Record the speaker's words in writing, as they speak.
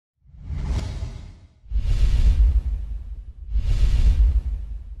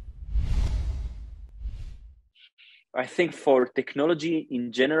I think for technology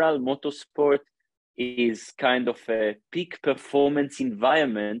in general, motorsport is kind of a peak performance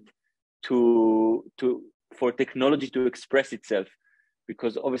environment for technology to express itself,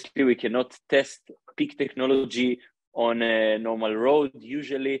 because obviously we cannot test peak technology on a normal road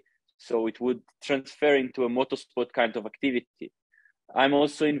usually, so it would transfer into a motorsport kind of activity. I'm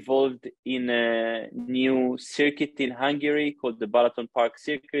also involved in a new circuit in Hungary called the Balaton Park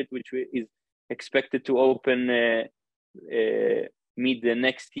circuit, which is expected to open mid the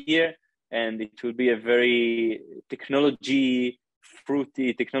next year, and it will be a very technology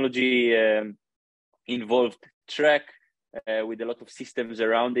involved track with a lot of systems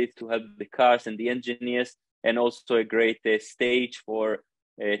around it to help the cars and the engineers, and also a great stage for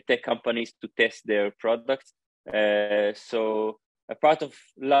tech companies to test their products. So a part of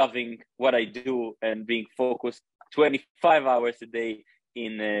loving what I do and being focused 25 hours a day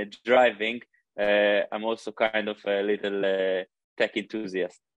in driving, I'm also kind of a little tech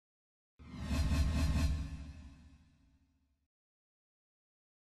enthusiast.